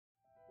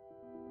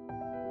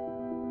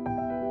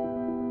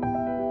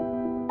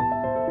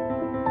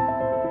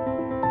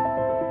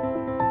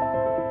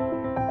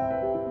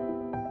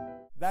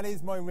That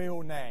is my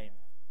real name.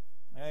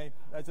 Okay?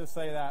 Let's just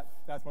say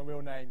that's my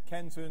real name,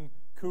 Kenton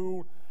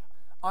Cool.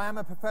 I am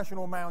a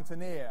professional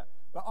mountaineer,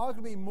 but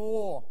arguably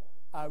more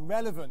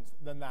relevant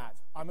than that,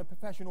 I'm a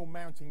professional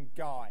mountain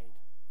guide.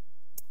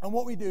 And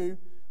what we do,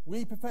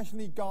 we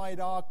professionally guide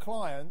our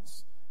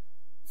clients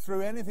through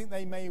anything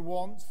they may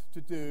want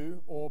to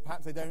do, or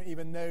perhaps they don't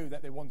even know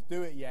that they want to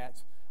do it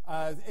yet,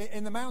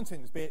 in the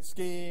mountains, be it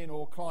skiing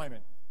or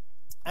climbing.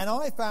 And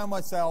I found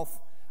myself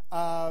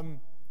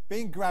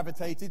being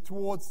gravitated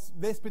towards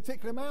this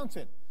particular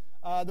mountain.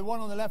 The one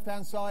on the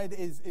left-hand side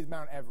is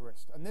Mount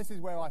Everest, and this is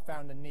where I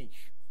found a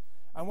niche.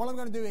 And what I'm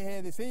going to do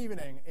here this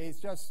evening is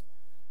just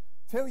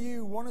tell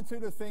you one or two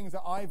of the things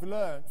that I've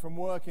learned from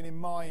working in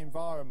my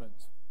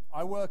environment.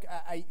 I work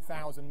at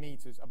 8,000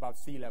 meters above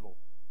sea level.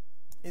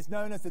 It's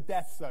known as the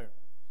death zone.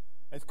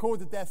 It's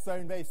called the death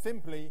zone very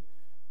simply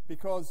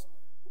because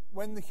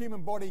when the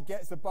human body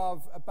gets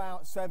above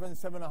about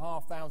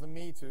 7,500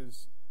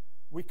 meters,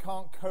 we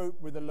can't cope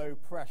with the low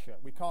pressure.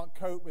 We can't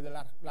cope with the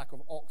lack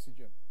of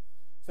oxygen.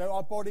 So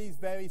our bodies,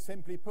 very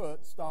simply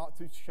put, start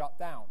to shut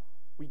down.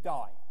 We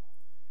die.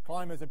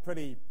 Climbers are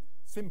pretty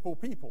simple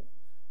people,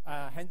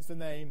 hence the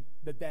name,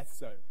 the death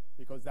zone,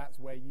 because that's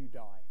where you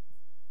die.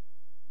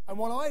 And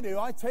what I do,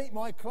 I take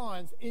my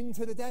clients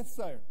into the death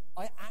zone.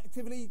 I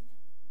actively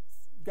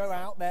go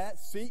out there,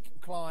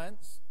 seek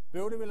clients,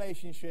 build a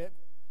relationship,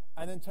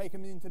 and then take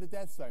them into the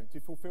death zone to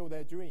fulfill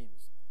their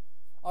dreams.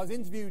 I was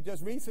interviewed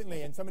just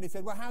recently, and somebody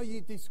said, well, how do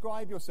you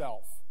describe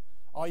yourself?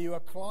 Are you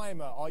a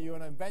climber? Are you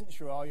an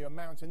adventurer? Are you a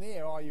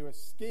mountaineer? Are you a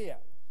skier?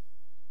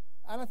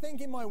 And I think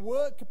in my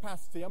work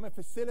capacity, I'm a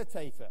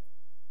facilitator.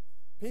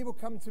 People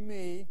come to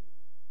me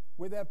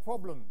with their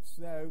problems.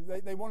 You know,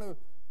 they want to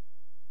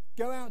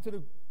go out to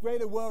the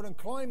greater world and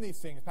climb these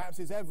things. Perhaps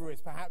it's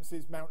Everest, perhaps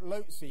it's Mount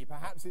Lhotse,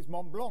 perhaps it's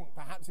Mont Blanc,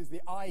 perhaps it's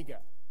the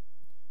Eiger.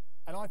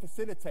 And I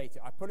facilitate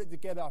it. I put it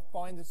together, I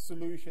find a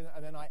solution,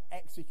 and then I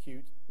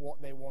execute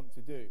what they want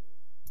to do.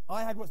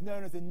 I had what's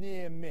known as a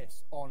near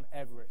miss on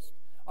Everest.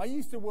 I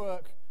used to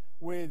work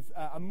with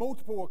a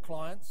multiple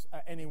clients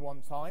at any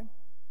one time.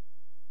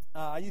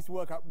 I used to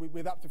work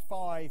with up to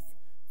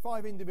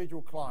five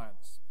individual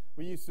clients.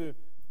 We used to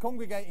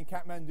congregate in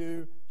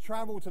Kathmandu,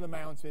 travel to the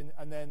mountain,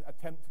 and then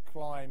attempt to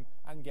climb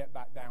and get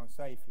back down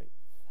safely.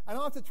 And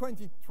after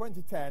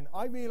 2010,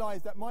 I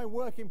realized that my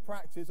working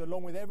practice,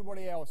 along with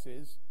everybody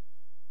else's,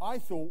 I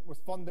thought was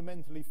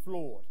fundamentally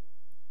flawed.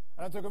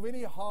 And I took a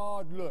really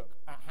hard look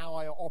at how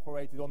I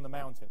operated on the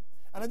mountain.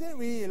 And I didn't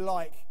really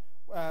like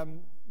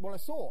what I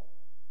saw.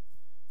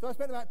 So I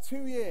spent about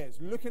 2 years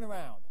looking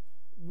around.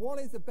 What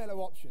is the better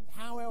option?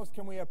 How else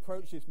can we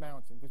approach this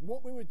mountain? Because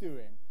what we were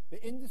doing,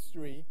 the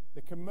industry,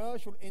 the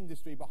commercial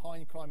industry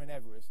behind climbing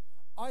Everest,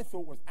 I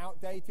thought was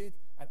outdated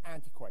and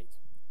antiquated.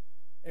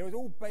 It was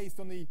all based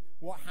on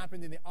what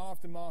happened in the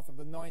aftermath of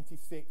the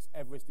 96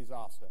 Everest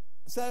disaster.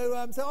 So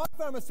I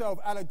found myself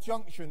at a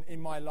junction in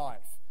my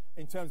life,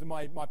 in terms of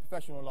my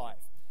professional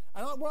life.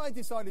 And what I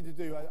decided to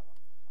do,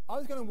 I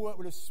was going to work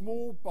with a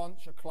small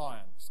bunch of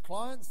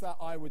clients that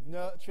I would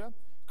nurture,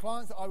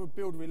 clients that I would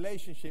build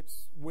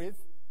relationships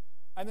with,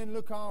 and then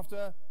look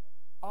after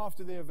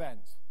the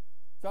event.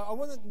 So I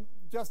wasn't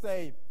just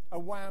a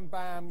wham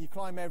bam, you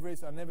climb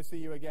Everest, I'll never see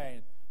you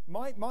again.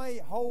 My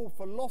whole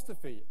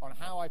philosophy on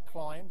how I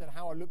climbed and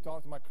how I looked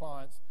after my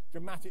clients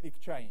dramatically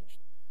changed.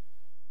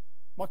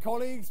 My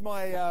colleagues,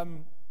 my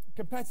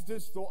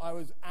competitors thought I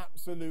was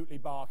absolutely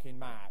barking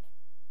mad.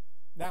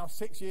 Now,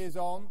 6 years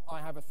on,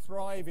 I have a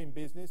thriving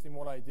business in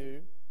what I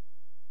do.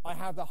 I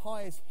have the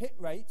highest hit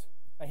rate.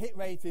 A hit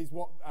rate is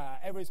what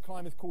Everest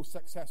climbers call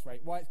success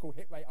rate. Why it's called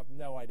hit rate, I've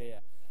no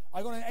idea.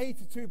 I got an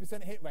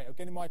 82% hit rate of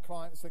getting my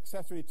clients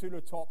successfully to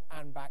the top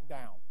and back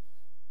down.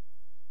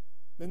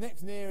 The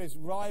next nearest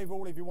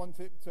rival, if you want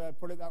to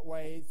put it that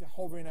way, is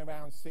hovering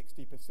around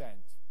 60%.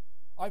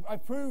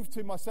 I've proved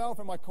to myself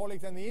and my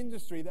colleagues and the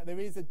industry that there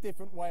is a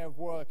different way of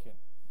working.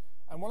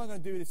 And what I'm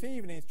going to do this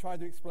evening is try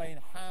to explain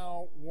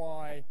how,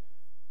 why,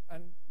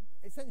 and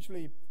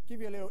essentially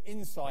give you a little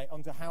insight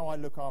onto how I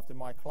look after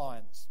my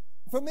clients.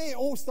 For me, it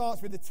all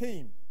starts with the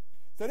team.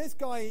 So this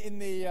guy in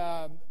the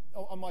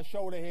on my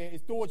shoulder here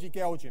is Dorji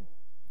Gelgin.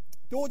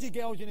 Dorji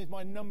Gelgin is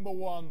my number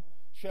one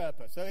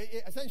Sherpa. So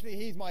essentially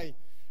he's my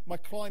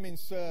climbing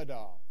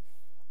Sirdar.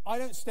 I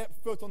don't step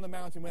foot on the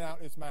mountain without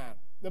this man.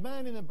 The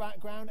man in the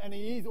background, and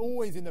he is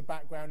always in the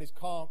background, is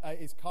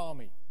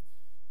Kami.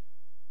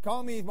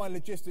 Kami is my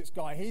logistics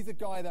guy. He's the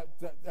guy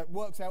that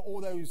works out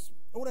all those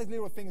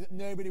little things that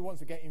nobody wants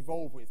to get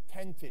involved with.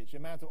 Tentage,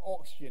 amount of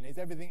oxygen, is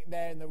everything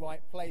there in the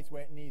right place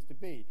where it needs to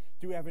be?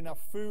 Do we have enough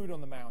food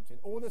on the mountain?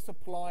 All the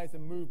supplies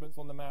and movements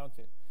on the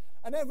mountain.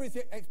 An Everest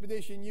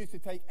expedition used to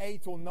take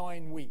 8 or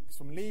 9 weeks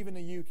from leaving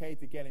the UK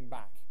to getting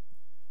back.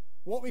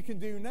 What we can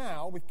do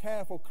now with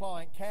careful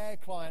client care,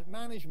 client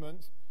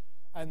management,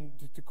 and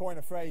to coin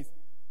a phrase,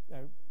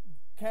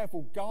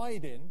 careful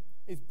guiding,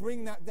 is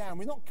bring that down.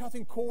 We're not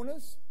cutting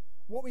corners.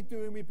 What we're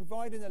doing, we're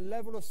providing a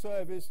level of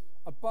service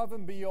above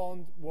and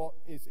beyond what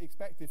is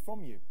expected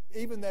from you.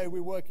 Even though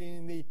we're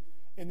working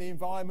in the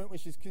environment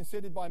which is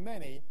considered by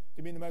many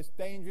to be the most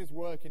dangerous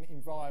working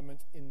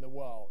environment in the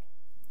world.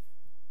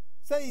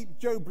 Say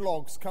Joe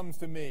Bloggs comes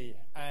to me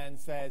and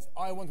says,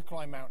 I want to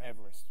climb Mount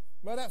Everest.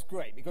 Well, that's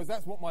great, because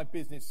that's what my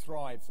business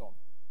thrives on.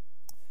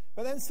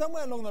 But then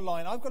somewhere along the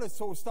line, I've got to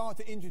sort of start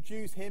to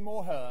introduce him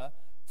or her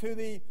to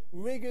the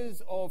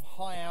rigors of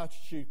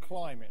high-altitude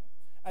climbing.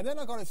 And then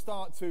I've got to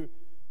start to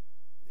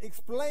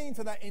explain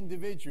to that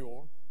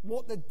individual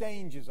what the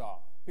dangers are.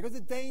 Because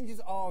the dangers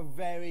are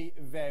very,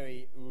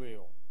 very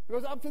real.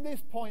 Because up to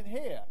this point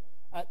here,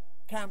 at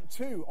Camp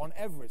 2 on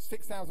Everest,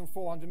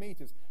 6,400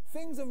 meters,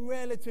 things are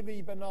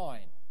relatively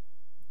benign.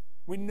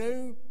 We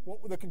know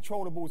what the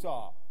controllables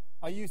are.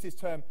 I use this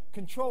term,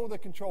 control the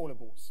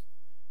controllables.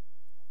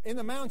 In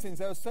the mountains,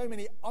 there are so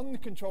many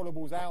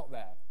uncontrollables out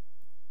there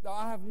that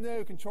I have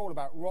no control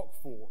about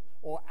rockfall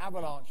or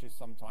avalanches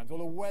sometimes, or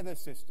the weather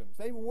systems.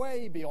 They're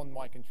way beyond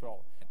my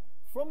control.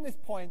 From this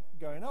point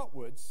going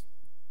upwards,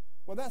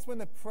 well, that's when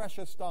the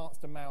pressure starts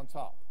to mount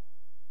up.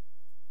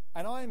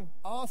 And I'm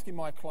asking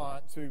my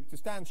client to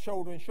stand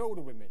shoulder and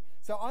shoulder with me.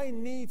 So I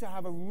need to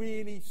have a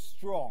really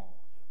strong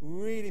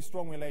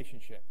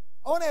relationship.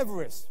 On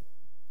Everest,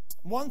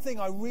 one thing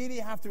I really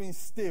have to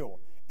instill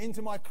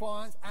into my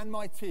clients and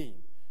my team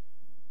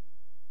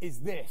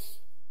is this: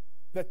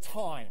 the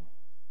time,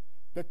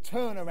 the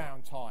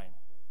turnaround time.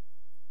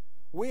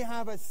 We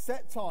have a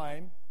set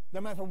time,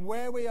 no matter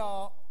where we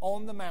are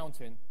on the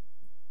mountain,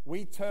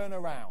 we turn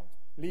around,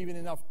 leaving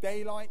enough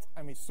daylight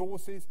and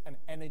resources and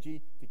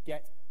energy to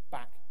get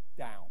back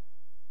down.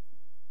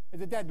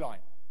 It's a deadline.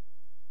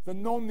 It's a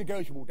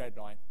non-negotiable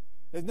deadline.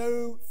 There's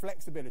no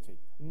flexibility,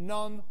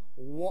 none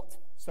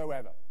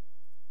whatsoever.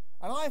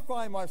 And I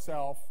find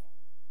myself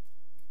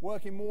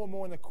working more and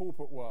more in the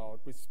corporate world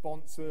with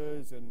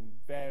sponsors and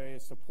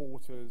various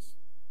supporters.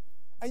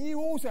 And you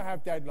also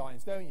have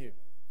deadlines, don't you?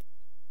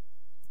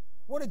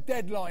 What do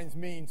deadlines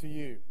mean to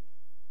you?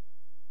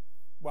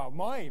 Well,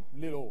 my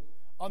little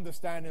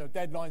understanding of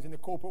deadlines in the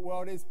corporate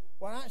world is,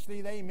 well,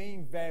 actually they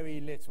mean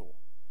very little.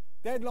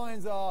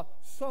 Deadlines are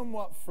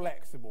somewhat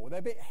flexible. They're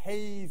a bit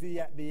hazy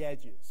at the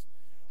edges.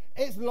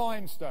 It's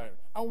limestone.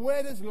 And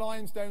where does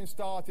limestone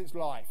start its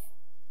life?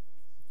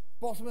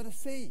 Bottom of the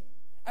sea.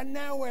 And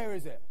now where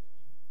is it?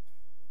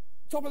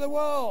 Top of the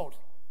world.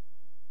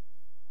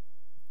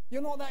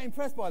 You're not that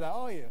impressed by that,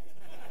 are you?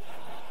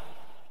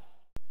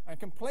 And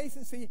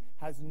complacency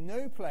has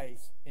no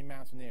place in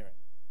mountaineering.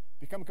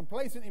 Become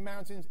complacent in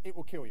mountains, it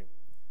will kill you.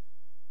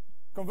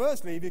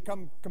 Conversely, if you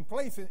become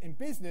complacent in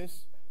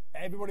business,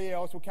 everybody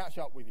else will catch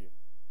up with you.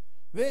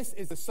 This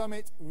is the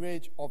summit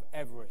ridge of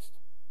Everest.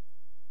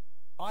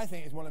 I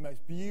think it's one of the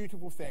most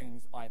beautiful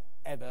things I've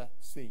ever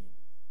seen.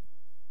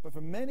 But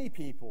for many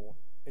people,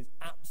 it's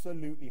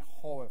absolutely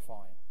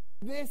horrifying.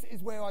 This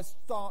is where I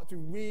start to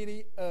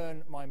really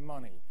earn my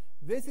money.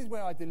 This is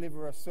where I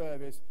deliver a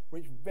service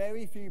which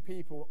very few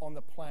people on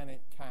the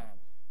planet can.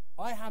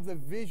 I have the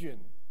vision.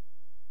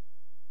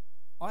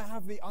 I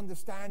have the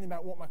understanding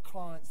about what my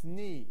clients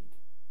need.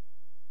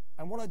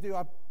 And what I do,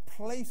 I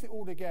place it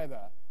all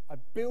together. I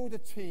build a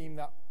team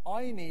that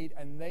I need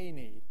and they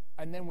need,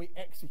 and then we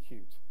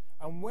execute.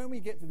 And when we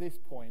get to this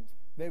point,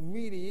 there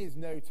really is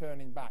no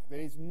turning back. There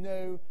is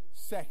no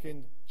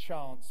second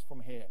chance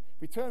from here.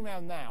 If we turn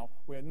around now,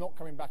 we're not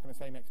coming back on the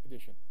same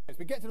expedition. As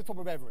we get to the top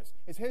of Everest,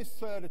 it's his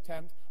third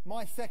attempt,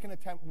 my second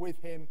attempt with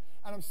him,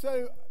 and I'm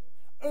so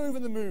over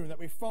the moon that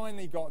we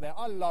finally got there.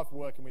 I love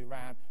working with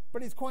Ran,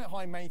 but it's quite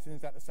high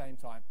maintenance at the same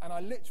time. And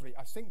I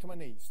sink to my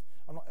knees.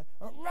 I'm like,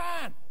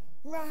 Ran,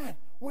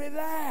 we're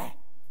there.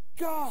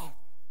 God,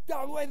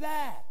 we're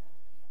there.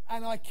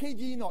 And I kid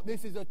you not,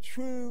 this is a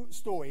true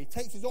story. He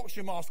takes his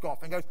oxygen mask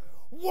off and goes,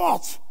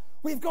 what?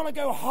 We've got to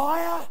go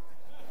higher?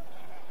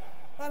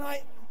 And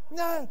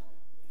no,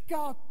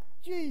 God,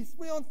 geez,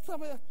 we're on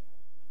top of the...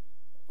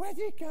 Where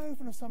do you go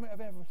from the summit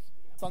of Everest?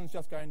 The sun's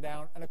just going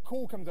down, and a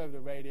call comes over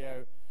the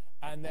radio,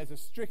 and there's a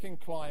stricken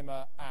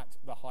climber at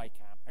the high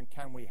camp, and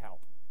can we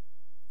help?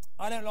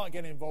 I don't like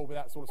getting involved with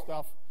that sort of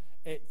stuff.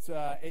 It's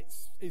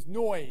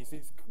noise,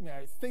 it's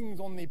things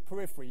on the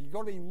periphery. You've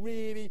got to be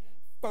really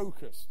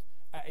focused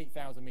at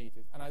 8,000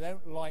 meters, and I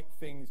don't like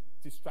things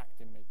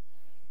distracting me.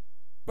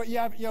 But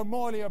you're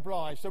morally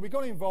obliged. So we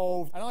got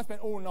involved, and I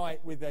spent all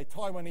night with a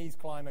Taiwanese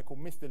climber called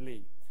Mr.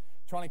 Lee,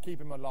 trying to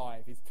keep him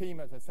alive. His team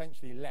has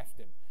essentially left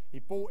him. He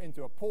bought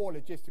into a poor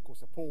logistical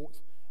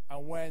support,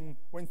 and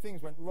when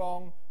things went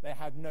wrong, they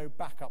had no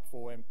backup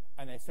for him,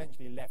 and they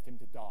essentially left him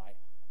to die.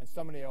 And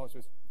somebody else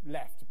was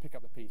left to pick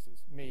up the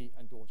pieces, me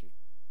and Dorji.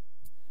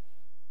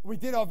 We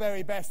did our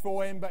very best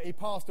for him, but he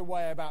passed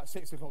away about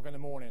 6 o'clock in the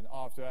morning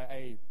after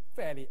a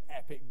fairly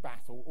epic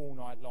battle all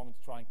night long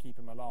to try and keep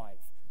him alive.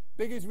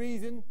 Biggest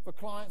reason for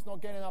clients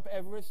not getting up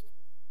Everest?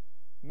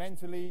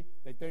 Mentally,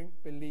 they don't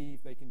believe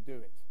they can do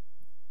it.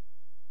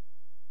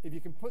 If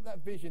you can put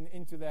that vision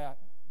into their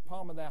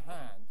palm of their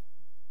hand,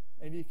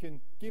 and you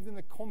can give them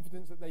the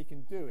confidence that they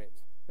can do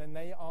it, then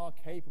they are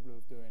capable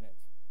of doing it.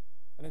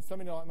 And then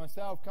somebody like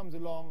myself comes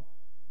along,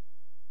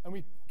 and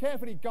we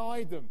carefully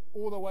guide them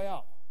all the way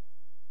up.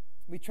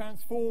 We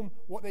transform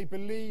what they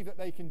believe that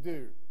they can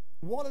do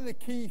What are the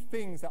key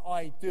things that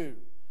I do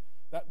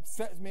that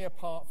sets me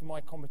apart from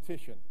my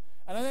competition?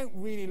 And I don't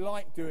really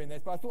like doing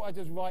this, but I thought I'd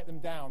just write them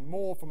down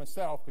more for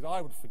myself because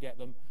I would forget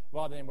them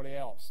rather than anybody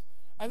else.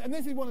 And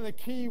this is one of the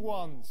key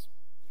ones.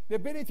 The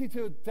ability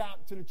to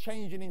adapt to the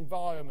changing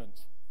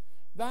environment.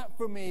 That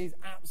for me is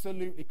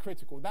absolutely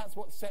critical. That's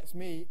what sets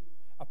me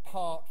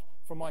apart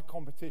from my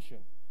competition.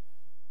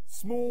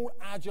 Small,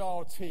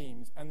 agile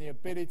teams and the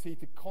ability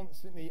to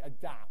constantly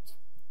adapt.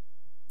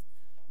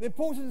 The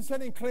importance of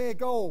setting clear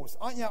goals.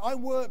 I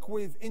work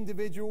with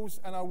individuals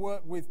and I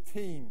work with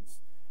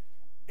teams.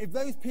 If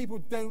those people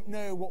don't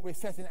know what we're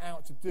setting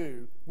out to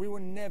do, we will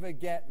never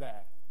get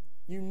there.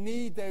 You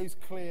need those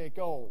clear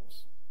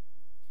goals.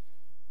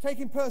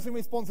 Taking personal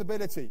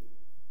responsibility.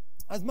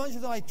 As much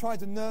as I try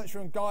to nurture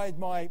and guide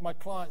my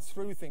clients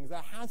through things,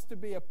 there has to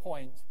be a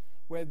point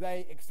where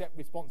they accept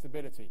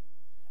responsibility.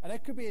 And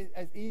it could be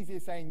as easy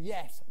as saying,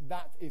 yes,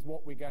 that is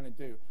what we're going to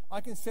do.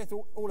 I can set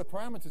all the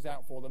parameters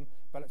out for them,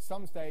 but at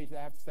some stage they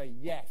have to say,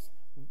 yes,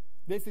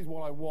 this is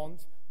what I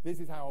want, this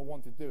is how I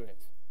want to do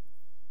it.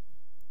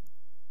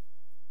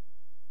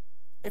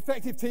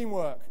 Effective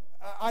teamwork.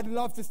 I'd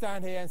love to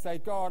stand here and say,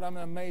 God, I'm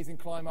an amazing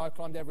climber, I've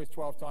climbed Everest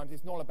 12 times.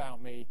 It's not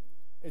about me.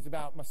 It's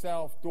about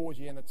myself,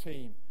 Dorji, and the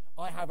team.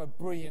 I have a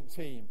brilliant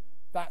team.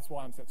 That's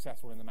why I'm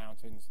successful in the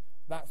mountains.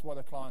 That's why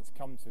the clients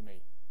come to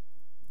me.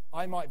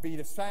 I might be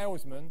the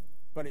salesman,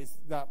 but it's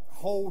that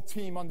whole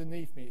team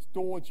underneath me. It's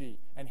Dorji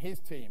and his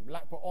team,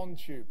 Lakpa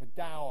Onchu,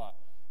 Padawa,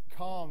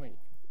 Kami,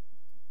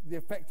 the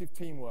effective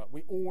teamwork.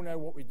 We all know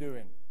what we're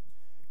doing.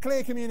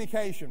 Clear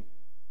communication.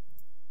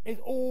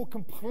 It's all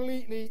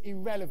completely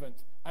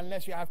irrelevant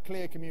unless you have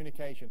clear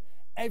communication.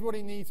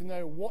 Everybody needs to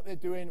know what they're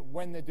doing,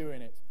 when they're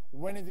doing it.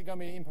 When is it going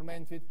to be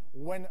implemented?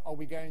 When are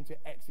we going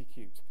to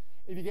execute?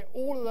 If you get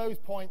all of those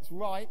points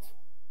right,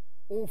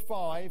 all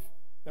 5,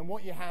 then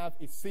what you have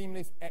is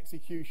seamless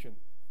execution.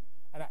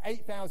 And at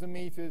 8,000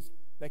 meters,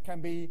 there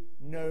can be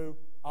no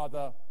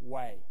other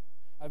way.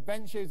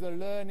 Adventure is a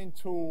learning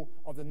tool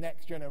of the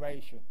next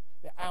generation.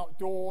 The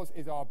outdoors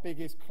is our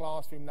biggest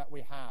classroom that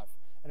we have.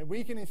 And if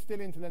we can instill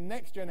into the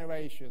next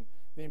generation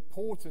the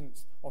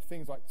importance of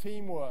things like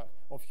teamwork,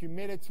 of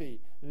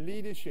humility,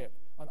 leadership,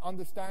 and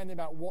understanding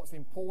about what's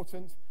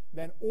important,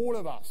 then all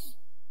of us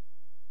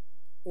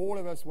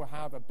will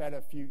have a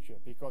better future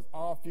because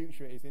our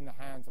future is in the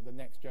hands of the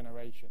next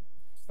generation.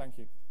 Thank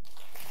you.